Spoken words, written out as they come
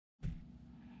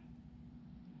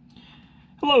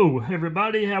Hello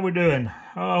everybody, how we doing?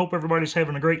 I hope everybody's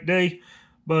having a great day.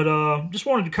 But just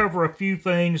wanted to cover a few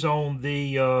things on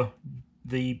the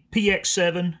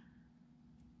PX-7,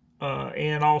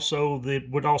 and also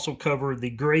would also cover the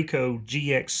GRACO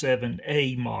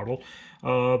GX-7A model.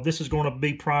 This is going to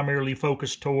be primarily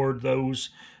focused toward those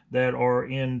that are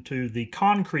into the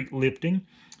concrete lifting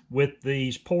with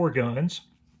these pour guns.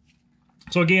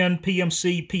 So again,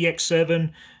 PMC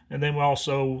PX-7. And then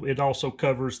it also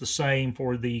covers the same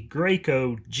for the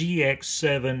GRACO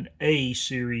GX-7A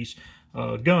series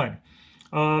gun.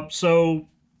 So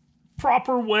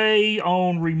proper way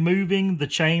on removing the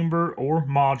chamber or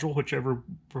module, whichever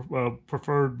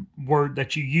preferred word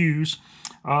that you use,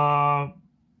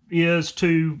 is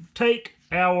to take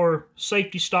our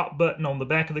safety stop button on the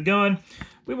back of the gun.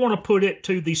 We want to put it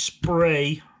to the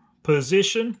spray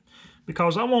position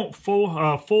because I want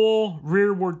full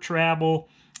rearward travel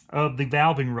of the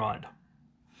valving rod.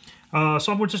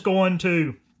 So I'm just going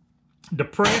to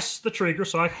depress the trigger.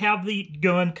 So I have the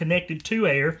gun connected to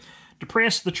air,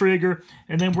 depress the trigger,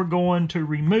 and then we're going to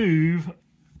remove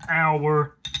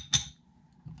our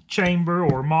chamber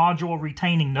or module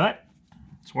retaining nut.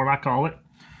 That's what I call it.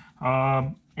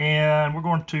 And we're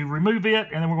going to remove it,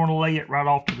 and then we're going to lay it right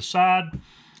off to the side.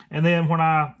 And then when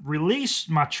I release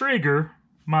my trigger,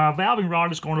 my valving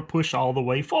rod is going to push all the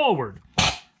way forward.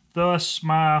 Thus,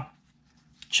 my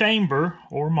chamber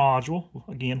or module,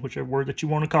 again, whichever word that you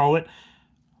want to call it,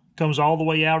 comes all the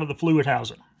way out of the fluid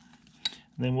housing.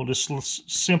 And then we'll just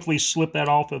simply slip that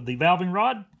off of the valving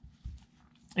rod,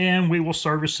 and we will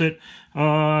service it.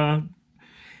 And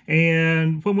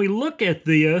when we look at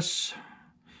this,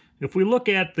 if we look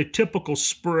at the typical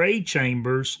spray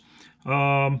chambers,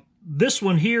 this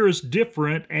one here is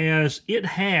different as it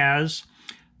has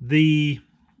the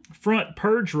front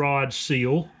purge rod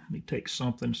seal. Let me take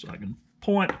something so I can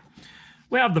point.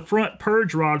 We have the front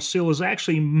purge rod seal is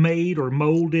actually made or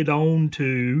molded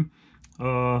onto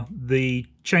the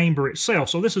chamber itself.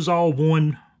 So this is all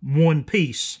one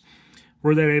piece.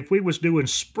 Where that if we was doing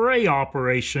spray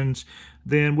operations,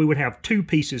 then we would have two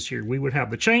pieces here. We would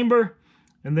have the chamber,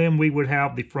 and then we would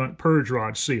have the front purge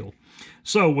rod seal.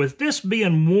 So with this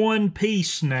being one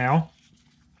piece now,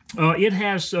 it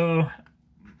has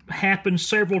happened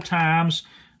several times.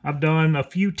 I've done a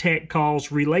few tech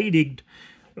calls related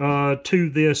to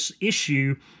this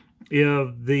issue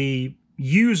of the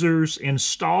users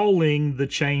installing the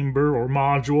chamber or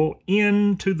module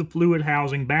into the fluid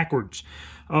housing backwards.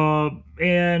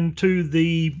 And to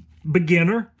the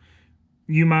beginner,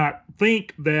 you might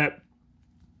think that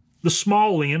the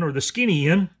small end or the skinny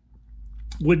end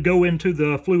would go into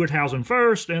the fluid housing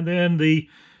first, and then the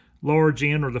large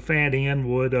end or the fat end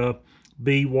would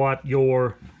be what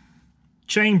your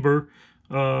chamber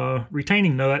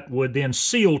retaining nut would then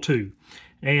seal to,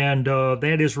 and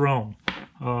that is wrong.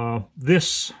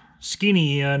 This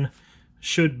skinny end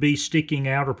should be sticking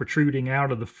out or protruding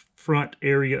out of the front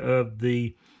area of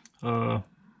the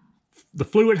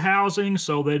fluid housing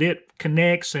so that it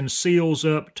connects and seals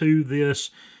up to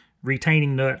this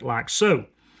retaining nut like so.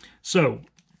 So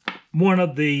one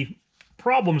of the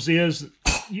problems is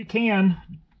you can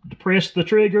depress the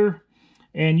trigger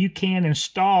and you can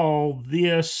install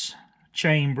this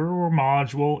chamber or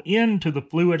module into the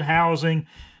fluid housing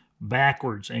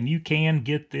backwards, and you can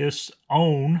get this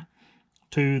on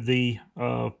to the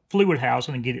fluid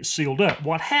housing and get it sealed up.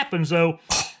 What happens though,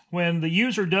 when the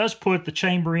user does put the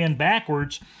chamber in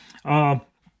backwards and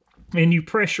you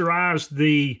pressurize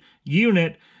the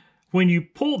unit, when you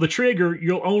pull the trigger,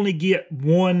 you'll only get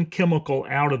one chemical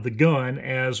out of the gun,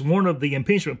 as one of the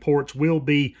impingement ports will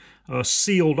be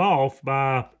sealed off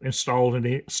by installing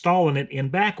it in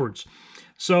backwards.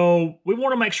 So we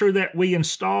want to make sure that we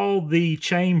install the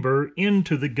chamber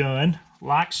into the gun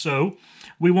like so.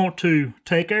 We want to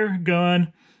take our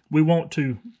gun, we want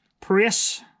to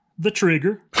press the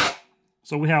trigger,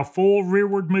 so we have full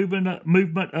rearward movement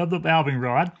of the valving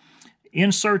rod,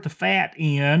 insert the fat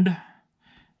end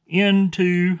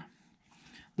into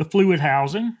the fluid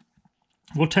housing.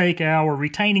 We'll take our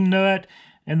retaining nut,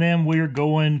 and then we're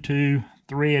going to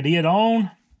thread it on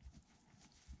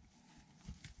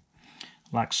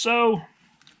like so,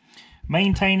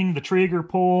 maintaining the trigger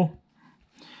pull,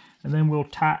 and then we'll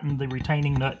tighten the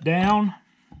retaining nut down.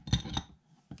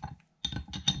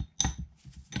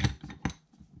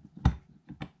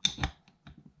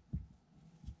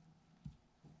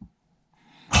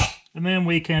 And then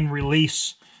we can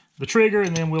release the trigger,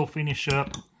 and then we'll finish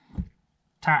up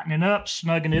tightening up,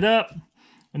 snugging it up.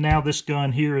 And now this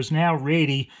gun here is now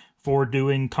ready for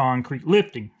doing concrete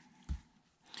lifting.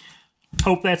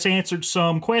 Hope that's answered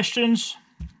some questions.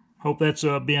 Hope that's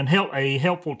been a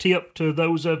helpful tip to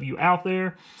those of you out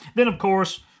there. Then, of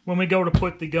course, when we go to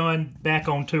put the gun back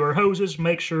onto our hoses,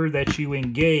 make sure that you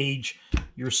engage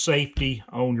your safety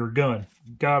on your gun.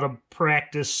 Gotta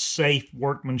practice safe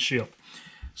workmanship.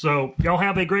 So, y'all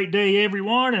have a great day,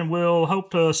 everyone, and we'll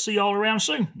hope to see y'all around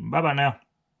soon. Bye-bye now.